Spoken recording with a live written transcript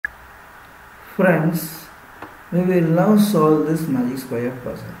Friends, we will now solve this magic square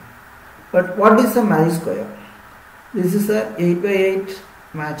puzzle. But what is a magic square? This is a 8 by 8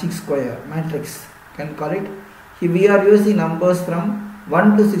 magic square matrix, can call it. Here we are using numbers from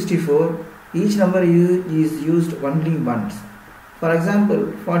 1 to 64. Each number is used only once. For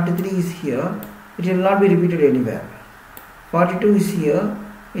example, 43 is here, it will not be repeated anywhere. 42 is here,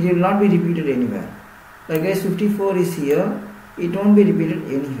 it will not be repeated anywhere. Likewise, 54 is here, it won't be repeated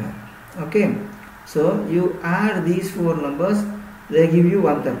anywhere. Okay, so you add these four numbers, they give you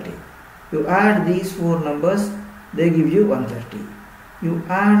 130. You add these four numbers, they give you 130. You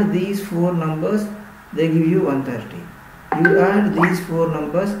add these four numbers, they give you 130. You add these four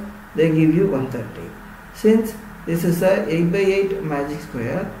numbers, they give you 130. Since this is a 8 by 8 magic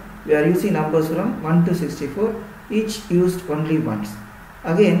square, we are using numbers from 1 to 64, each used only once.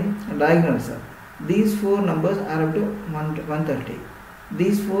 Again, diagonals are. These four numbers are up to 130.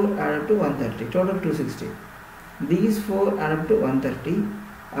 These four are up to 130, total 260. These four are up to 130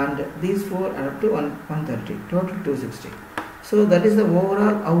 and these four are up to 130, total 260. So that is the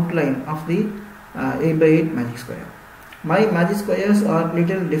overall outline of the 8 by 8 magic square. My magic squares are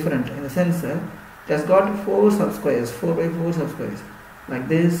little different in the sense it has got 4 subsquares, 4 by 4 subsquares, like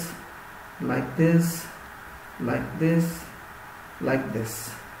this, like this, like this, like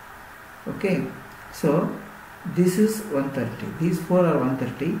this. Okay, so this is 130, these 4 are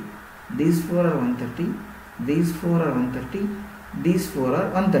 130, these 4 are 130, these 4 are 130, these 4 are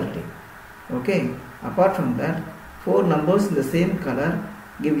 130. Okay, apart from that, 4 numbers in the same color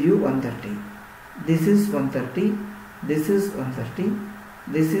give you 130. This is 130, this is 130,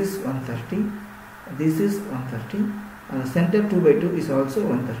 this is 130, this is 130, and the center 2 by 2 is also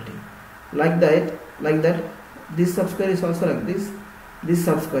 130. Like that, this subsquare is also like this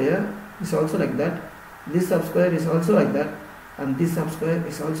subsquare is also like that, this subsquare is also like that, and this subsquare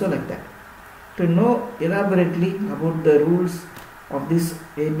is also like that. To know elaborately about the rules of this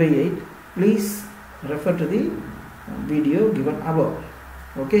 8 by 8, please refer to the video given above.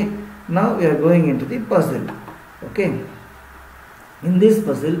 Okay, now we are going into the puzzle. Okay, in this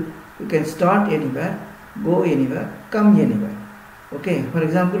puzzle you can start anywhere, go anywhere, come anywhere. Okay, for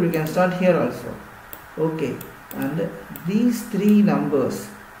example, we can start here also. Okay, and these three numbers,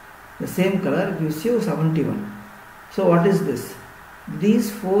 the same color gives you 71. So what is this?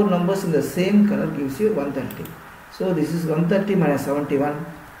 These four numbers in the same color gives you 130. So this is 130 minus 71,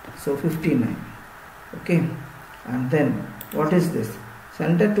 so 59. Okay, and then what is this?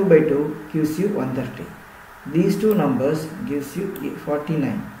 Center 2 by 2 gives you 130. These two numbers gives you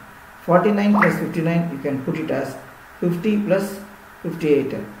 49. 49 plus 59, you can put it as 50 plus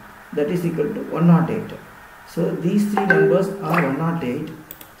 58, that is equal to 108. So these three numbers are 108.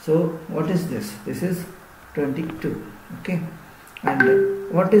 So what is this? This is 22. Okay,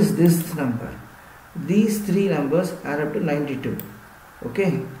 and what is this number? These three numbers are up to 92.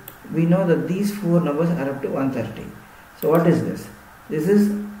 Okay, we know that these four numbers are up to 130. So what is this? This is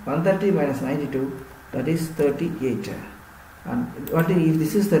 130 minus 92, that is 38. And what if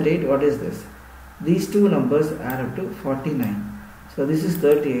this is 38, what is this? These two numbers are up to 49. So this is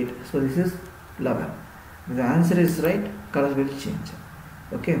 38, so this is 11. If the answer is right, color will change.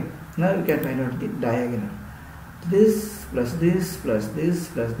 Okay, now we can find out the diagonal. This plus this plus this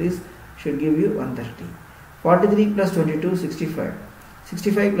plus this should give you 130. 43 plus 22, 65.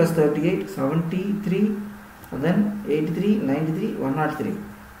 65 plus 38, 73, and then 83, 93, 103.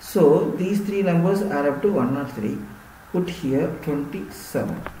 So these three numbers are up to 103. Put here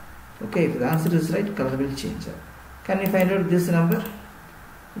 27. Okay, if the answer is right, color will change. Can you find out this number?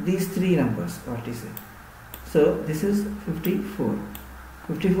 These three numbers, what is it? So this is 54.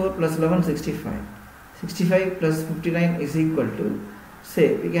 54 plus 11, 65. 65 plus 59 is equal to,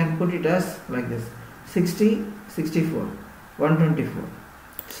 say, we can put it as like this, 60, 64, 124.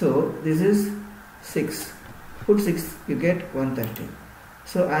 So this is 6. Put 6, you get 130.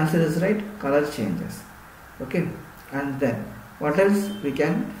 So answer is right, color changes. Okay, and then what else we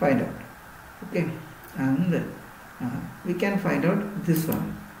can find out? Okay, and we can find out this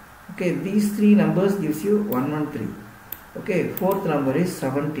one. Okay, these three numbers gives you 113. Okay, fourth number is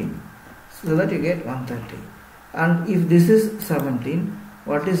 17, so that you get 130. And if this is 17,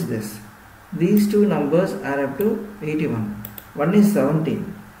 what is this? These two numbers are up to 81. One is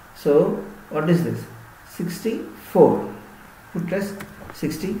 17. So what is this? 64. Put as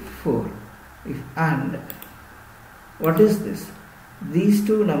 64. And what is this? These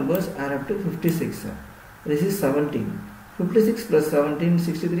two numbers are up to 56. This is 17. 56 plus 17,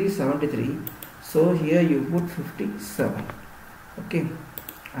 63, 73. So here you put 57. Okay,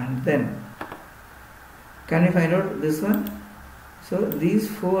 and then can you find out this one? So these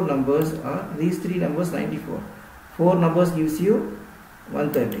four numbers are, these three numbers 94. Four numbers gives you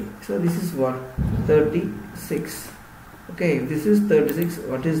 130. So this is what? 36. Okay, if this is 36,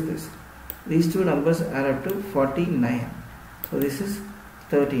 what is this? These two numbers add up to 49. So this is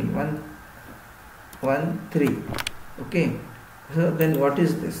 13. 1, 3. Okay. So then what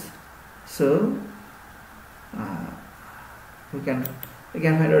is this? So we can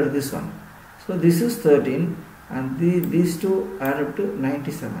find out this one. So this is 13 and these two add up to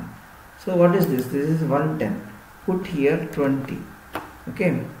 97. So what is this? This is 110. Put here 20.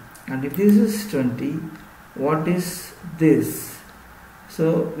 Okay. And if this is 20, what is this?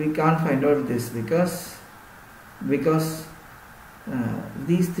 So we can't find out this because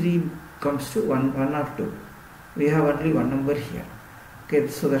these three comes to 1 or 2. We have only one number here. Okay,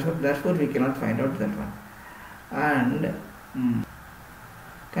 so therefore we cannot find out that one. And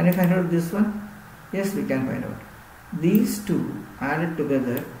can you find out this one? Yes, we can find out. These two added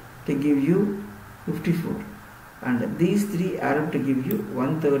together to give you 54, and these three added to give you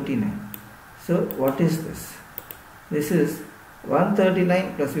 139. So what is this? This is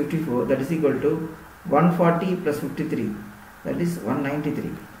 139 plus 54, that is equal to 140 plus 53, that is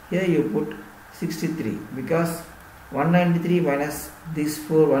 193. Here you put 63 because 193 minus these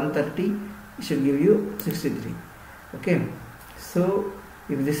 4 130 should give you 63. Okay, so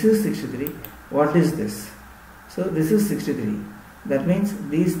if this is 63, what is this? So this is 63. That means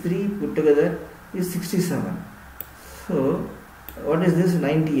these three put together is 67. So what is this?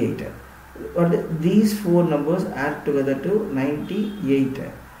 98. These four numbers add together to 98,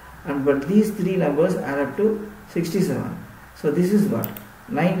 and but these three numbers add up to 67. So this is what?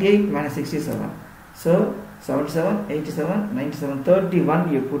 98 minus 67. So 77, 87, 97,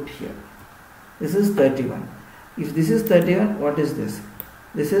 31 you put here. This is 31. If this is 31, what is this?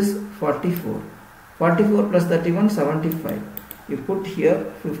 This is 44. 44 plus 31, 75. You put here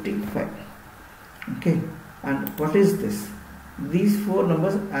 55. Okay. And what is this? These four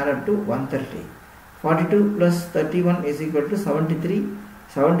numbers add up to 130. 42 plus 31 is equal to 73.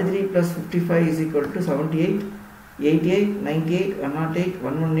 73 plus 55 is equal to 78. 88, 98, 108,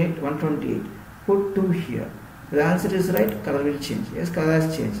 118, 128. Put 2 here. The answer is right, color will change. Yes, color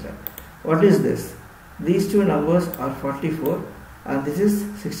has changed. Right. What is this? These two numbers are 44 and this is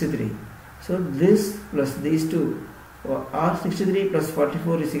 63. So this plus these two are 63 plus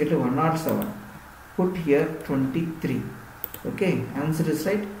 44 is equal to 107. Put here 23. Okay, answer is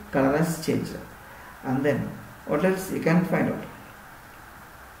right, color has changed. And then what else you can find out?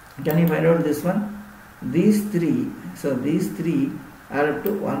 Can you find out this one? These three, so these three add up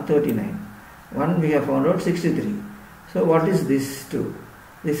to 139. One we have found out 63. So what is this two?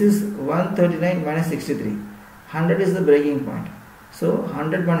 This is 139 minus 63. 100 is the breaking point. So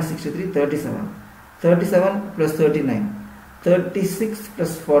 100 minus 63, 37. 37 plus 39. 36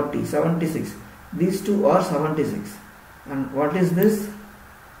 plus 40, 76. These two are 76. And what is this?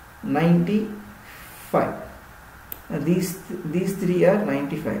 95. These three are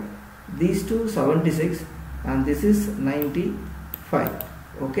 95. These two 76 and this is 95.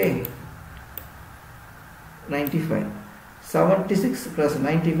 Okay. 95. 76 plus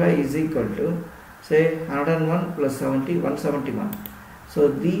 95 is equal to, say, 101 plus 70, 171. So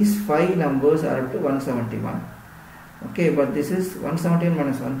these 5 numbers are up to 171. Okay, but this is 171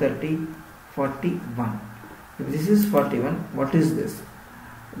 minus 130, 41. If this is 41, what is this?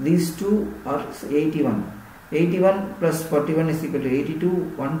 These two are 81. 81 plus 41 is equal to 82,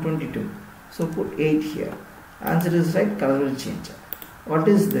 122. So put 8 here. Answer is right, color will change. What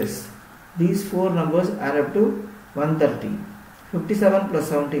is this? These 4 numbers add up to 130. 57 plus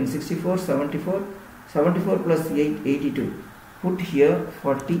 17, 64, 74. 74 plus 8, 82. Put here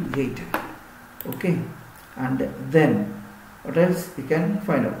 48. Okay. And then what else you can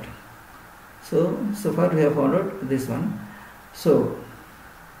find out? So far we have found out this one. So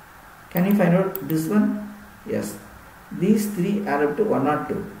can you find out this one? Yes. These 3 add up to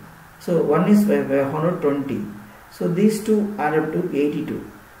 102. So one is we have found out 20. So these 2 add up to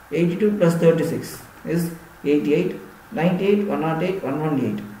 82. 82 plus 36 is 88. 98, 108,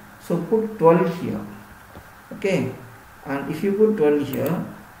 118. So put 12 here. Okay. And if you put 12 here,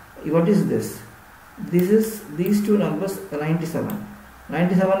 what is this? This is these two numbers 97.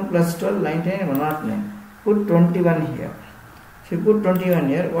 97 plus 12, 99, 109. Put 21 here. If you put 21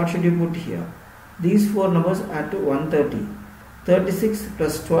 here, what should you put here? These 4 numbers add to 130. 36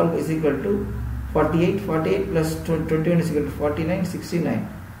 plus 12 is equal to 48. 48 plus 21 is equal to 49, 69.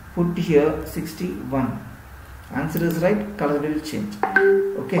 Put here 61. Answer is right, color will change.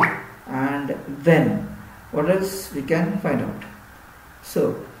 Okay. And then what else we can find out?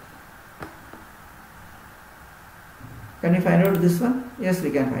 So Can you find out this one? Yes,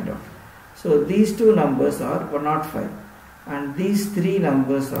 we can find out. So these two numbers are 105 and these three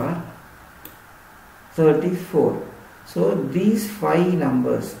numbers are 34. So these five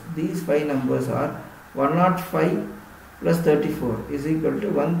numbers are 105 plus 34 is equal to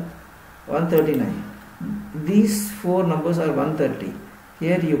 139. These four numbers are 130.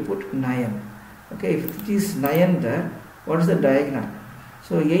 Here you put 9. Okay, if it is 9 there, what is the diagonal?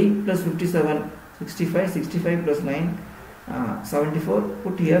 So 8 plus 57, 65, 65 plus 9, 74,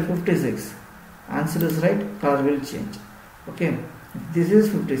 put here 56. Answer is right, color will change. Okay, if this is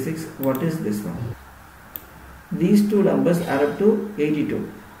 56, what is this one? These two numbers add up to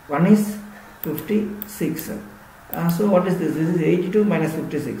 82. One is 56. So what is this? This is 82 minus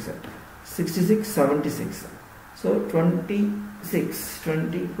 56. 66, 76. So 26,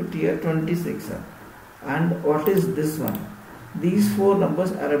 20, put here 26. And what is this one? These four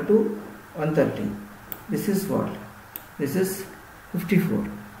numbers add up to 130. This is what? This is 54.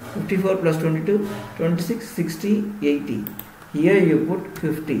 54 plus 22, 26, 60, 80. Here you put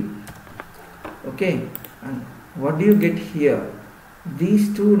 50. Okay. And what do you get here?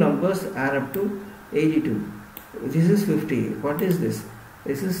 These two numbers add up to 82. This is 50. What is this?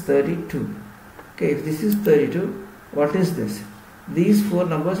 This is 32. Okay, if this is 32, what is this? These four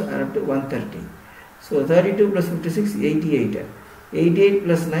numbers add up to 130. So 32 plus 56, 88. 88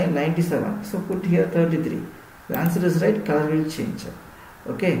 plus 9, 97. So put here 33. The answer is right, color will change.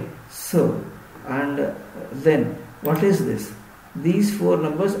 Okay, so and then what is this? These four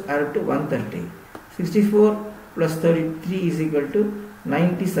numbers add up to 130. 64 plus 33 is equal to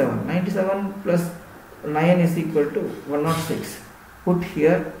 97. 97 plus 9 is equal to 106. Put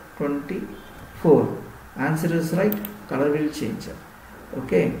here 24. Answer is right, color will change.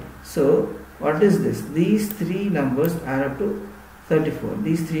 Okay, so what is this? These three numbers add up to 34.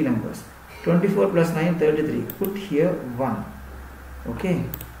 These three numbers. 24 plus 9, 33. Put here 1. Okay,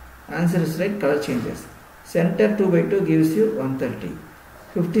 answer is right, color changes. Center 2 by 2 gives you 130.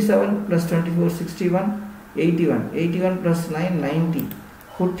 57 plus 24, 61, 81. 81 plus 9, 90.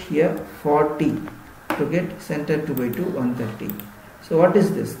 Put here 40 to get center 2 by 2, 130. So what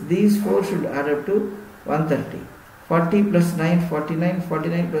is this? These four should add up to 130. 40 plus 9, 49.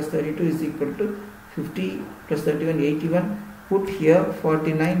 49 plus 32 is equal to 50 plus 31, 81. Put here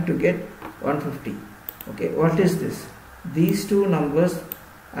 49 to get 150. Okay, what is this? These two numbers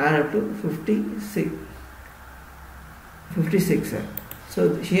add up to 56. 56.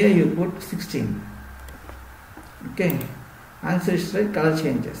 So here you put 16. Okay, answer is right, color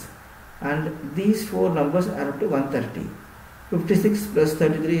changes. And these four numbers add up to 130. 56 plus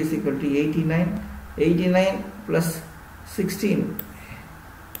 33 is equal to 89. 89 plus 16.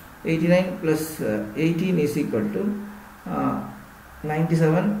 89 plus 18 is equal to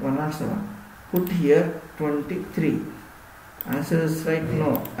 97, 107. Put here 23. Answer is right?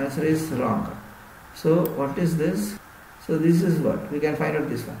 No. Answer is wrong. So what is this? So this is what? We can find out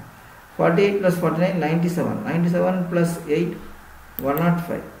this one. 48 plus 49, 97. 97 plus 8,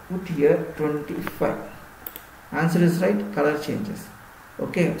 105. Put here 25. Answer is right, color changes.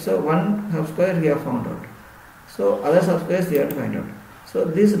 Okay, so one subsquare we have found out. So other subsquares we have to find out. So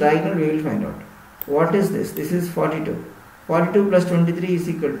this diagonal we will find out. What is this? This is 42. 42 plus 23 is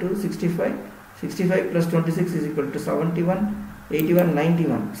equal to 65. 65 plus 26 is equal to 71. 81,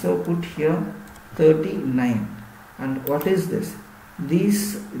 91. So put here 39. And what is this?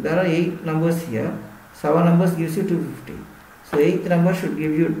 There are 8 numbers here. 7 numbers gives you 250. So 8th number should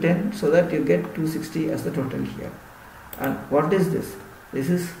give you 10, so that you get 260 as the total here. And what is this? This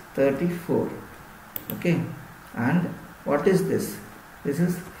is 34. Okay. And what is this? This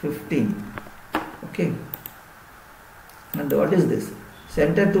is 15. Okay. And what is this?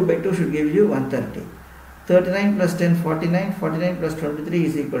 Center 2 by 2 should give you 130. 39 plus 10, 49. 49 plus 23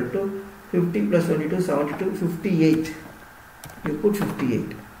 is equal to 50 plus 22, 72, 58. You put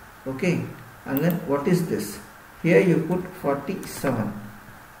 58. Okay. And then what is this? Here you put 47.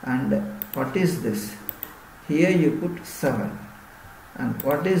 And what is this? Here you put 7. And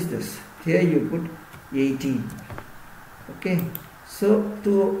what is this? Here you put 18. Okay. So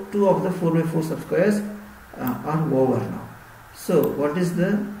two of the 4 by 4 subsquares are over now. So what is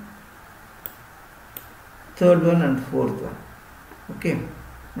the third one and fourth one? Okay.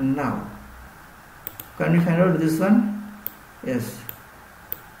 And now, can you find out this one? Yes.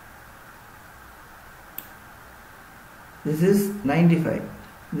 This is 95.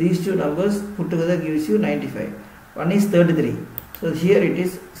 These two numbers put together gives you 95. One is 33. So here it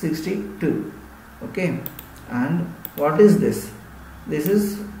is 62. Okay. And what is this? This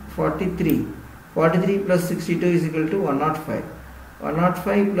is 43. 43 plus 62 is equal to 105.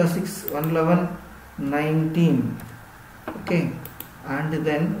 105 plus 6, 111, 19. Okay, and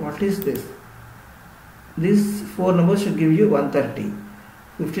then what is this? These four numbers should give you 130.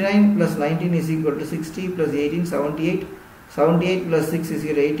 59 plus 19 is equal to 60 plus 18, 78. 78 plus 6 is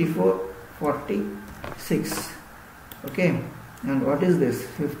equal to 84, 46. Okay, and what is this?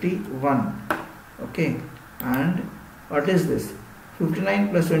 51. Okay, and what is this? 59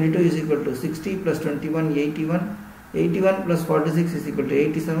 plus 22 is equal to 60 plus 21, 81. 81 plus 46 is equal to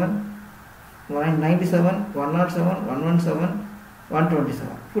 87. 97, 107, 117,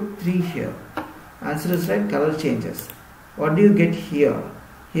 127. Put 3 here. Answer is right, color changes. What do you get here?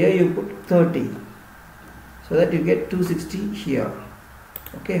 Here you put 30. So that you get 260 here.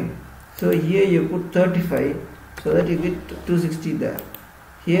 Okay. So here you put 35. So that you get 260 there.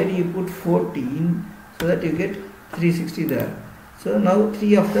 Here you put 14. So that you get 360 there. So now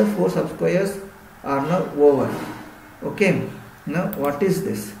 3 of the 4 subsquares are now over. Okay. Now what is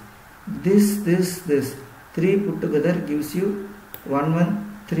this? This 3 put together gives you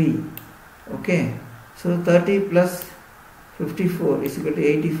 113. Okay, so 30 plus 54 is equal to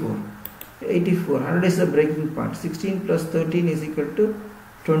 84. 84, 100 is the breaking point. 16 plus 13 is equal to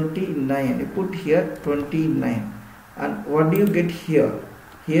 29. You put here 29. And what do you get here?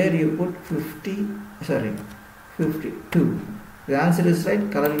 Here you put 52. The answer is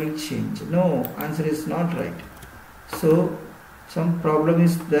right, color will change. No, answer is not right. So some problem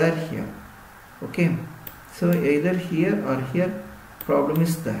is there here. Okay, so either here or here problem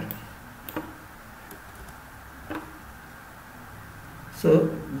is there. So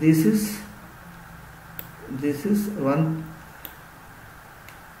this is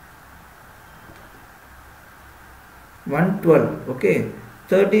 112. Okay,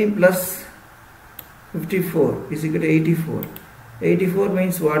 30 plus 54 is equal to 84. 84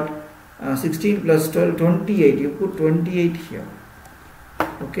 means what? 16 plus 12, 28. You put 28 here.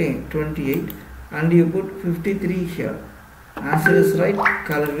 Okay, 28, and you put 53 here. Answer is right,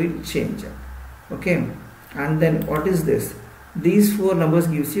 color will change. Okay, and then what is this? These 4 numbers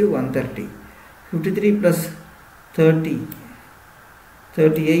gives you 130. 53 plus 30,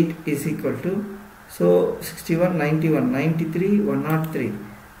 38 is equal to, so 61, 91, 93, 103,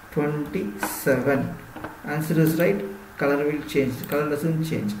 27. Answer is right, color will change. Color doesn't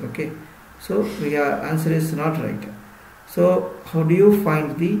change. Okay, so answer is not right. So how do you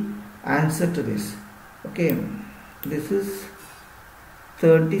find the answer to this? Okay, this is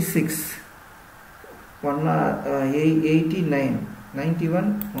 36, 89,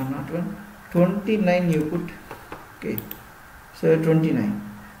 91, 101, 29 you put. Okay, so 29.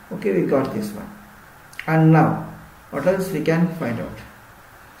 Okay, we got this one. And now what else we can find out?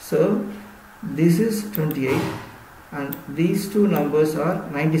 So this is 28 and these two numbers are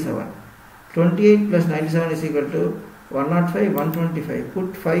 97. 28 plus 97 is equal to 105, 125.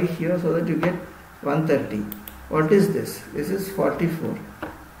 Put 5 here so that you get 130. What is this? This is 44.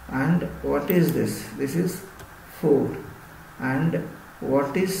 And what is this? This is 4. And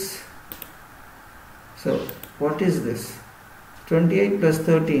what is, so what is this? 28 plus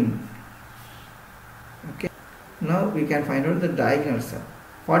 13. Okay, now we can find out the diagonals.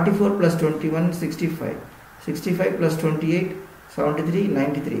 44 plus 21, 65. 65 plus 28, 73,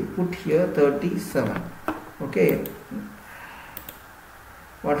 93. Put here 37. Okay,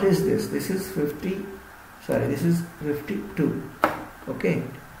 what is this? This is 52. Okay,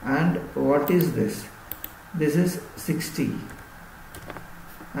 and what is this? This is 60.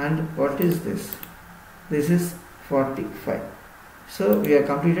 And what is this? This is 45. So we have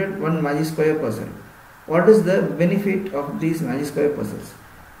completed one magic square puzzle. What is the benefit of these magic square puzzles?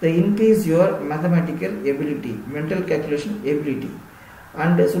 They increase your mathematical ability, mental calculation ability.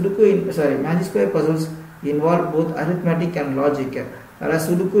 And magic square puzzles involve both arithmetic and logic, whereas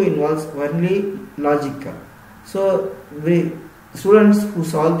Sudoku involves only logic. So the students who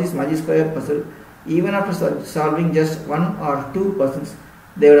solve this magic square puzzle, even after solving just 1 or 2 puzzles,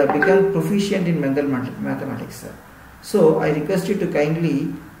 they would have become proficient in mental mathematics. So I request you to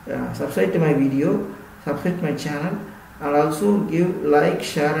kindly subscribe to my video, subscribe to my channel, and also give like,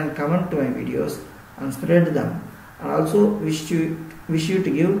 share and comment to my videos and spread them. And also wish you to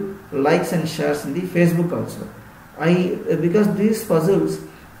give likes and shares in the Facebook also. Because these puzzles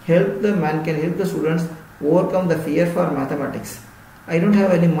can help the students overcome the fear for mathematics. I don't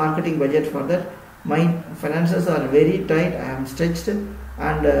have any marketing budget for that. My finances are very tight. I am stretched, and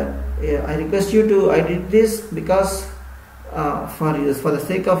I request you to. I did this because for the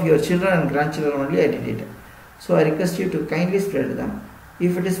sake of your children and grandchildren only I did it. So I request you to kindly spread them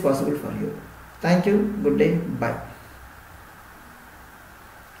if it is possible for you. Thank you. Good day. Bye.